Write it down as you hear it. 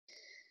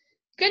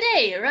Good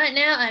day. Right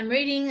now I'm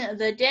reading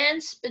The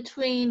Dance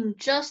Between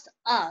Just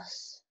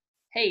Us,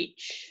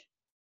 H.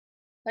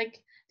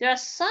 There are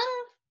some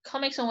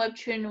comics on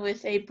Webtoon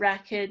with a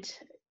bracketed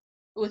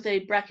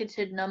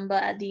number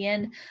at the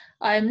end.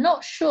 I'm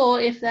not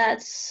sure if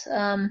that's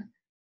a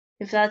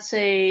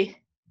Webtoon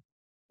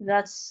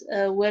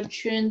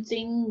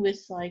thing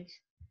with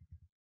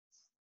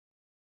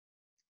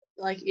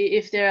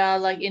if there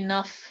are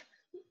enough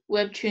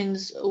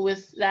Webtoons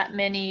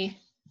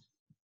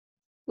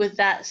with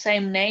that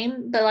same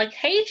name, but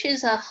H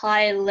is a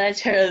high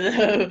letter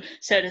though,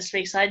 so to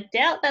speak. So I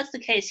doubt that's the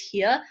case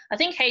here. I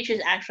think H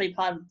is actually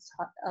part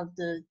of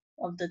the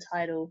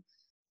title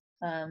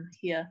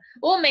here,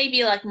 or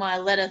maybe my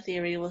letter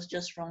theory was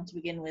just wrong to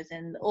begin with,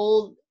 and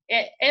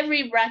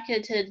every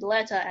bracketed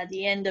letter at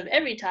the end of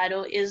every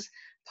title is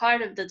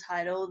part of the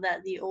title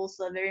that the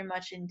author very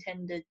much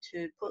intended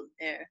to put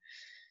there.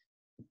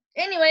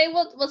 Anyway,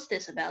 what's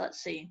this about?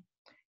 Let's see.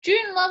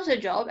 June loves her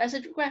job as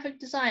a graphic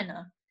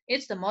designer.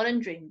 It's the modern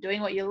dream,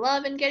 doing what you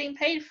love and getting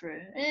paid for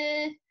it.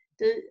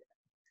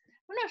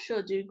 I'm not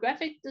sure, do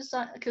graphic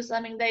design, because I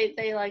mean they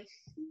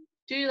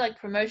do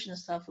promotion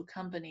stuff for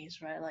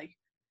companies, right?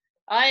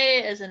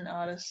 I, as an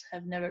artist,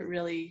 have never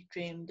really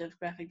dreamed of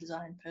graphic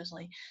design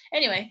personally.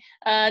 Anyway,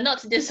 not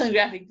to diss on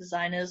graphic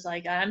designers,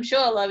 I'm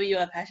sure a lot of you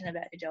are passionate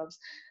about your jobs.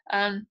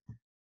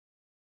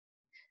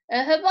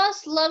 Her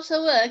boss loves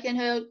her work and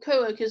her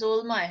co-workers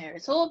all admire her.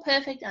 It's all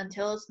perfect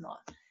until it's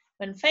not.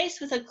 When faced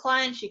with a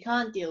client she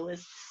can't deal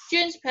with,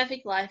 June's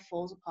perfect life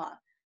falls apart.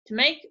 To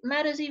make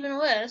matters even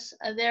worse,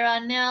 there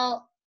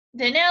now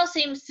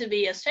seems to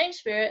be a strange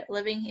spirit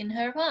living in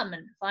her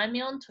apartment. Find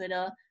me on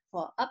Twitter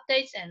for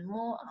updates and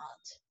more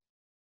art.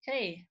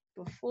 Okay,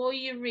 before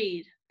you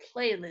read,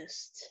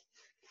 playlist.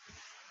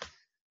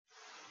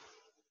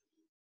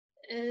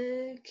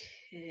 Okay,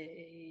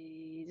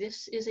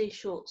 this is a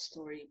short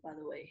story, by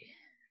the way.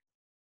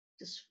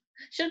 Just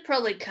should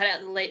probably cut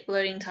out the late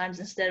loading times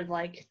instead of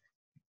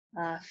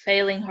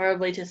failing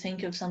horribly to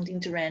think of something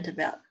to rant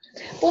about.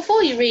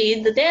 Before you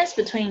read, The Dance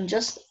Between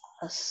Just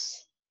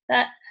Us.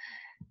 That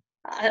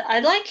I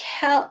like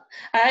how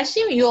I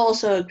assume you're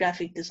also a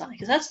graphic designer,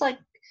 because that's I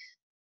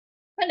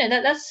know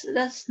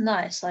that's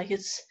nice.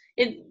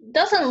 It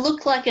doesn't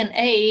look like an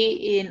A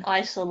in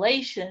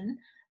isolation,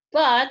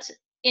 but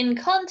in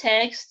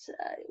context,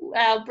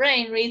 our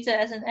brain reads it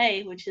as an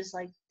A, which is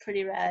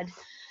pretty rad.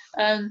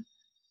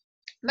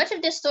 Much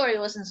of this story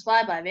was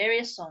inspired by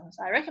various songs.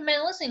 I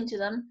recommend listening to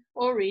them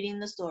or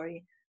reading the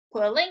story.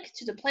 Put a link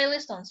to the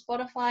playlist on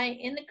Spotify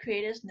in the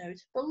creator's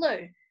note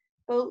below.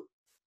 Below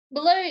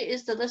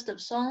is the list of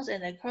songs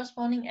and their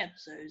corresponding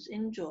episodes.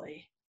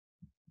 Enjoy.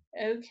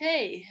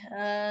 Okay,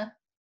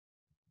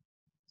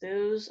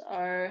 those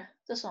are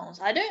the songs.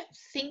 I don't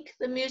think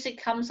the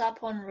music comes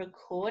up on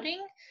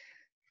recording,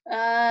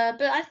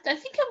 but I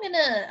think I'm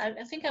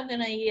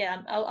gonna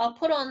yeah, I'll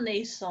put on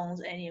these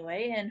songs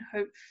anyway and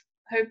hope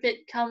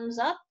it comes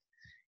up.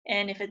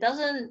 And if it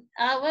doesn't,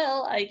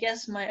 well, I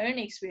guess my own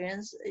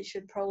experience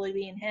should probably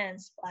be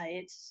enhanced by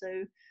it.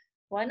 So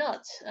why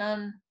not?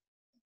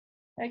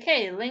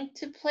 Okay, link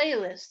to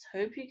playlist.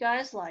 Hope you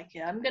guys like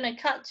it. I'm gonna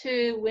cut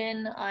to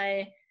when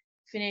I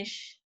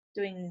finish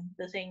doing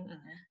the thing.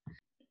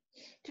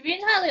 To be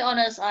entirely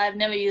honest, I've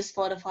never used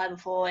Spotify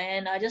before,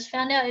 and I just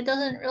found out it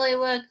doesn't really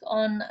work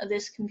on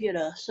this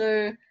computer.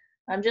 So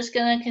I'm just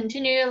gonna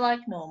continue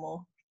like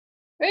normal.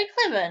 Very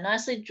clever,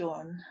 nicely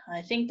drawn.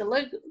 I think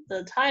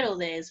the title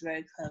there is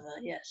very clever.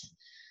 Yes.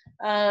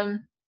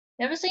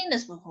 Never seen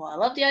this before. I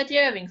love the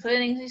idea of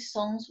including these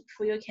songs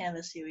for your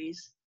Canvas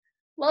series.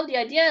 Love the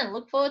idea and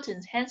look forward to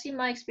enhancing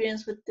my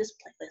experience with this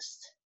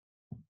playlist.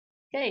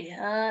 Okay.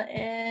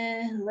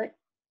 And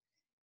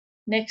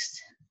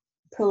next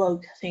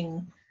prologue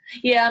thing.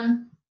 Yeah,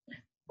 I'm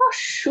not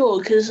sure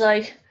because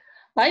I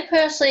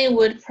personally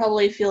would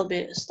probably feel a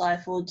bit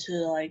stifled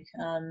to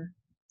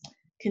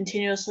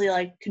continuously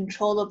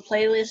control the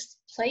playlist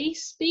play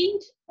speed.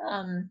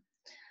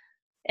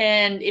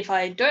 And if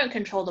I don't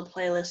control the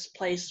playlist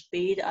play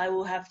speed, I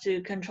will have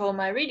to control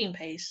my reading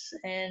pace.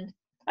 And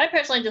I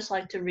personally just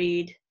like to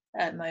read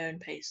at my own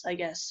pace, I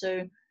guess.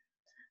 So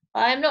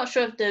I'm not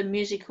sure if the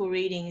musical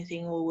reading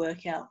thing will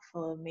work out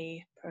for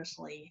me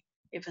personally,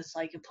 if it's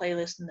a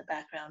playlist in the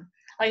background.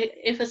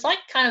 If it's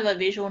kind of a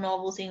visual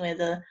novel thing where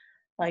the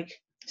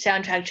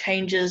soundtrack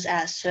changes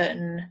at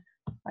certain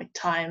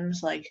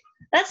times,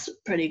 that's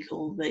pretty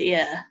cool. But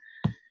yeah,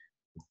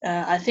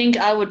 I think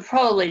I would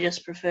probably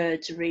just prefer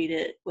to read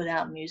it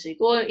without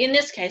music. Or in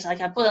this case, I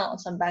put on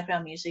some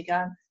background music.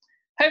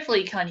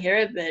 Hopefully you can't hear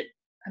it, but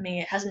I mean,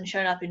 it hasn't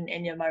shown up in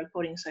any of my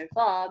recordings so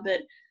far.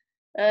 But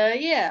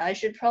yeah, I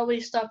should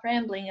probably stop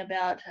rambling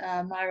about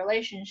my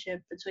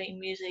relationship between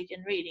music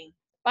and reading.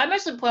 But I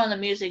mostly put on the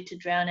music to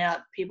drown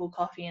out people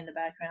coughing in the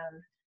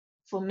background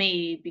for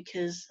me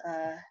because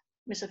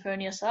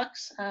misophonia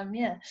sucks.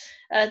 Yeah.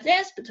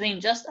 Dance Between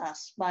Just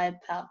Us by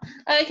Pal.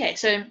 Okay,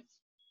 so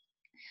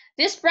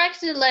this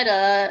bracketed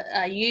letter,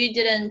 you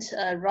didn't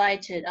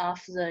write it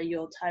after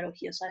your title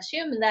here, so I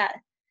assume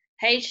that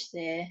H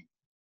there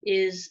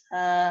is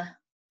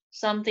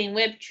something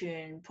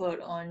webtoon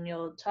put on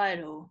your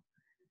title.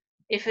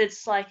 If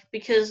it's like,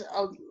 because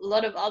a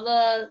lot of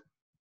other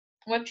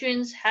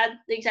webtoons had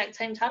the exact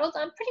same titles,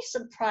 I'm pretty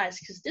surprised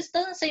because this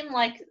doesn't seem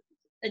like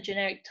a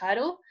generic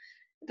title,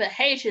 but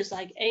H is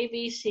like A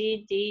B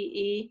C D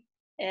E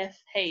F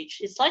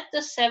H. It's like the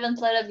 7th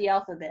letter of the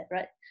alphabet,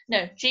 right?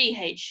 No, G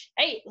H.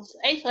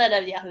 Eighth letter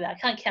of the alphabet. I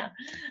can't count.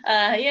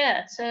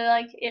 Yeah. So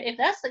like, if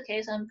that's the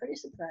case, I'm pretty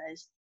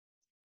surprised.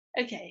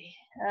 Okay.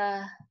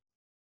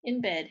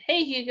 In bed.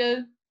 Hey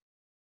Hugo.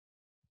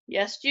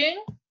 Yes, June.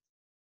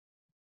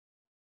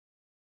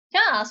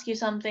 Can I ask you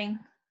something?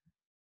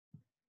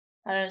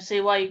 I don't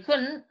see why you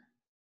couldn't.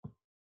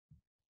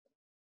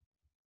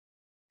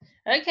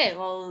 Okay,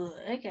 well,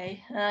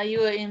 okay.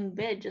 You were in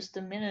bed just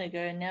a minute ago,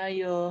 and now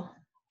you're,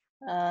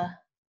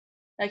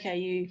 okay,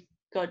 you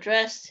got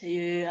dressed,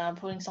 you are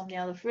pulling something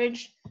out of the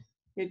fridge,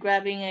 you're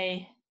grabbing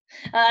a,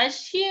 I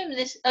assume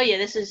this, oh yeah,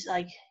 this is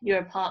like your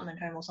apartment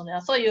home or something. I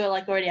thought you were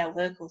like already at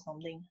work or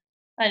something.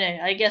 I know,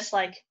 I guess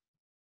like,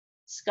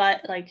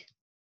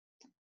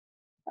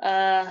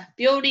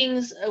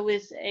 buildings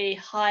with a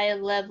high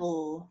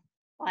level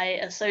I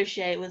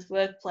associate with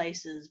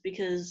workplaces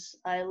because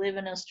I live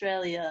in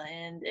Australia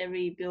and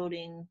every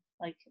building,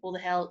 like all the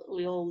house,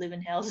 we all live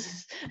in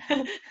houses.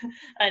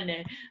 I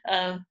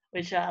know,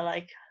 which are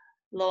like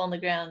low on the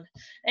ground.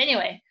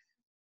 Anyway,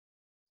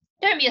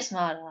 don't be a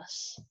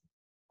smartass.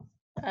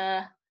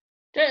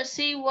 Don't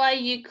see why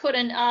you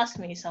couldn't ask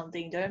me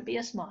something. Don't be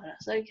a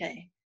smartass.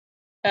 Okay.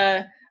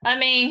 I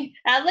mean,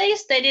 at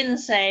least they didn't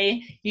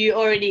say you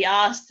already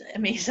asked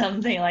me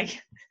something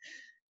like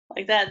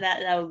that.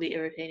 That would be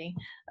irritating.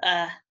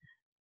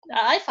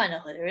 I find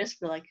it hilarious,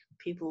 but like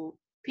people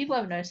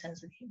have no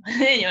sense of humor.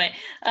 Anyway,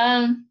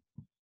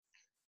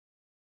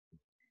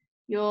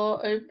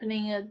 you're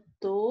opening a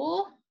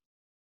door.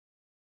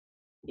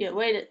 Yeah,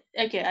 wait.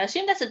 Okay, I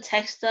assume that's a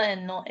texter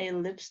and not a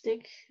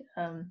lipstick.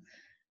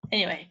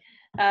 Anyway,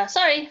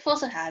 sorry,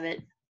 force of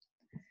habit.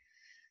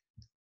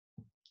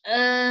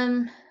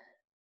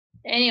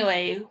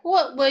 Anyway,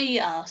 what were you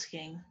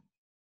asking?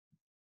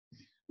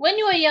 When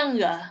you were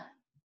younger,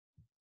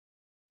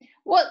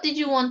 what did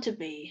you want to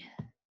be?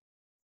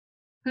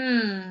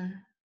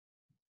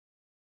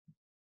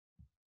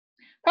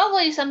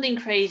 Probably something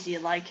crazy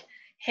like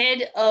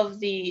head of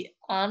the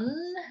un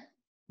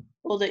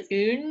or the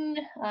un.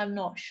 I'm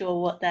not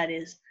sure what that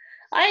is.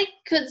 I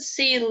could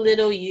see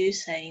little you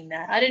saying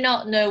that. I do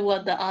not know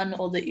what the un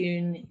or the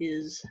un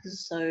is,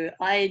 so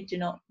I do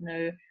not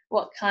know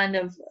what kind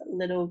of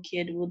little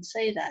kid would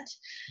say that.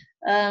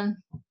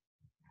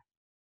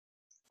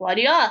 Why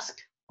do you ask?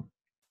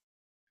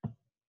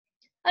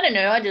 I don't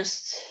know. I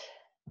just,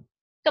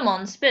 come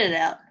on, spit it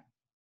out.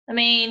 I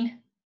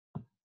mean,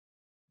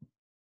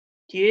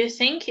 do you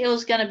think it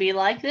was gonna be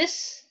like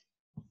this?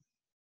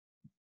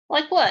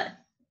 Like what?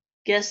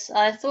 Guess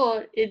I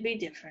thought it'd be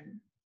different.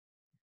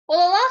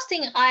 Well, the last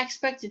thing I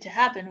expected to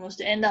happen was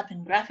to end up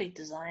in graphic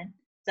design,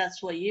 if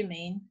that's what you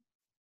mean.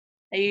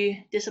 Are you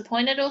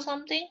disappointed or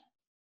something?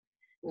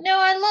 No,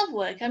 I love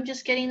work. I'm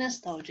just getting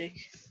nostalgic.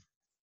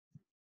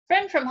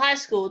 Friend from high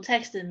school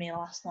texted me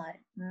last night.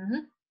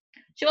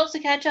 She wants to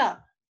catch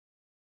up.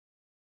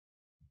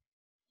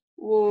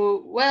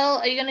 Well,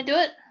 are you gonna do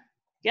it?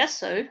 Guess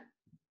so.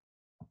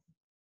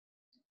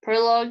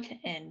 Prologue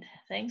end.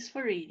 Thanks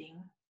for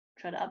reading.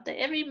 Try to update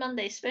every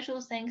Monday.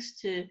 Special thanks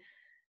to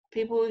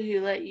people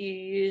who let you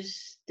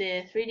use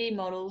their 3D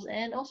models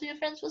and also your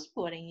friends for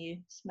supporting you.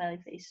 Smiley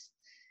face.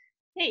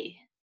 Hey,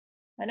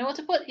 I know what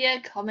to put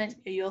here. Comment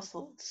your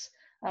thoughts.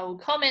 I will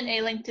comment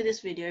a link to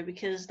this video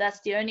because that's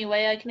the only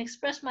way I can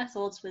express my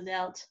thoughts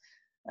without,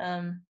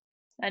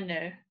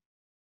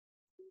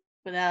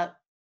 without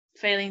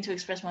failing to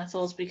express my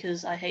thoughts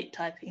because I hate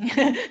typing.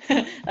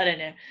 I don't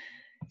know.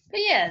 But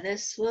yeah,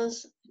 this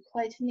was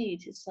quite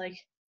neat. It's like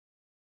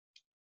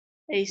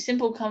a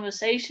simple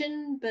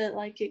conversation, but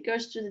like it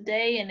goes through the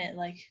day and it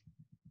like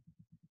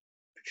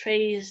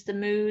portrays the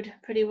mood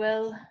pretty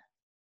well.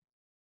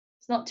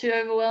 It's not too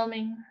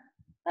overwhelming.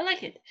 I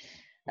like it.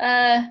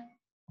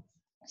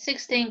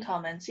 16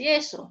 comments.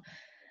 Yes, so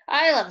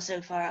I love it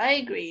so far. I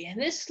agree.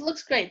 This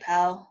looks great,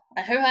 pal.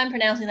 I hope I'm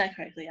pronouncing that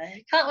correctly.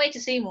 I can't wait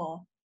to see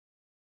more.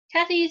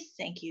 Kathy,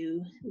 thank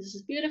you. This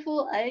is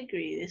beautiful. I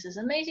agree. This is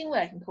amazing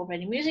work.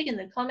 Incorporating music in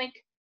the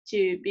comic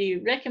to be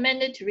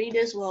recommended to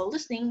readers while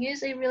listening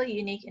is a really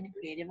unique and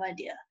creative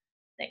idea.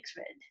 Thanks,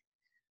 Fred.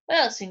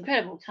 Well, it's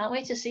incredible. Can't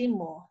wait to see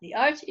more. The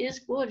art is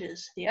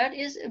gorgeous. The art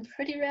is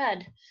pretty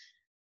rad.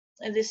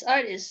 This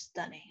art is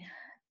stunning.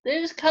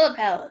 There's color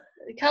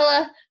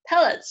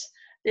palettes.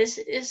 This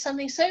is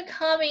something so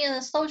calming and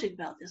nostalgic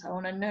about this. I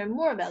want to know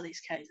more about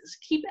these characters.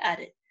 Keep at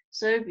it.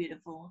 So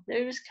beautiful.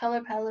 Those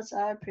color palettes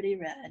are pretty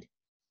rad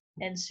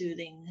and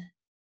soothing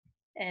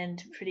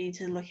and pretty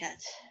to look at.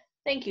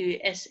 Thank you,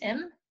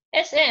 SM.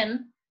 SM?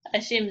 I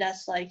assume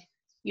that's like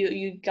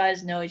you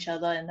guys know each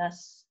other and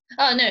that's,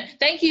 oh no,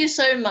 thank you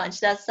so much.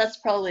 That's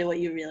probably what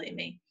you really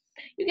mean.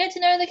 You get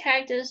to know the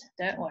characters,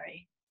 don't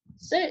worry.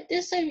 So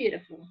it's so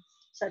beautiful.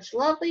 Such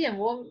lovely and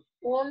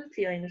warm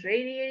feelings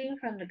radiating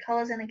from the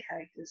colors and the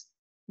characters.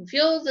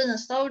 Feel the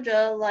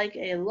nostalgia like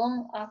a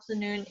long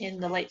afternoon in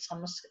the late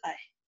summer sky.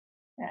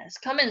 Yes,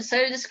 comment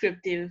so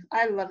descriptive.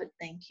 I love it,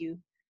 thank you.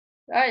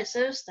 Alright,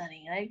 so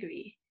stunning, I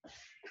agree.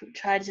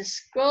 Try to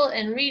scroll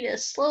and read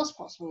as slow as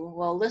possible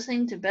while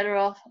listening to Better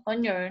Off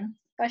on your own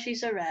by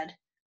She's So Rad.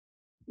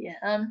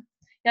 Yeah,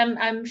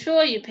 I'm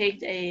sure you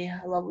picked a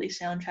lovely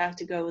soundtrack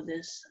to go with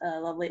this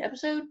lovely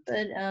episode,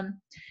 but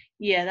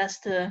yeah, that's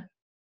the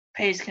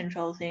pace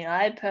control thing.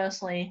 I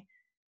personally,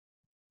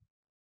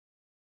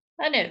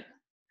 I know.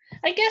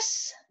 I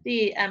guess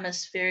the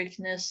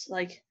atmosphericness,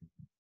 like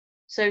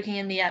soaking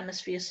in the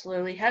atmosphere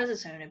slowly, has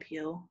its own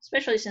appeal,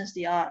 especially since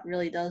the art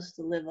really does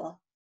deliver.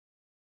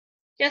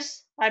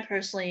 Yes, I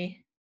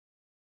personally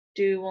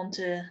do want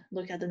to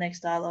look at the next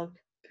dialogue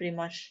pretty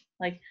much.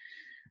 Like,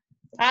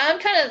 I'm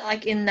kind of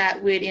like in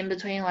that weird in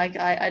between. Like,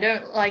 I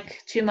don't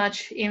like too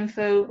much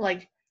info,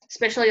 like,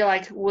 especially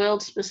like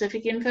world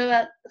specific info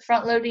at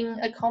front loading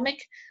a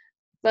comic.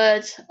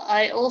 But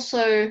I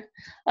also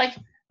like,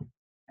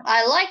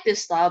 I like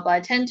this style, but I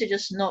tend to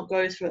just not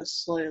go through it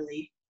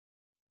slowly.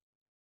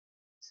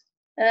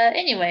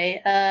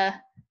 Anyway,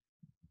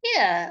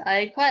 yeah,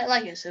 I quite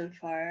like it so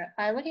far.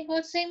 I'm looking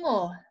forward to seeing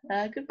more.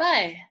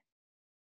 Goodbye.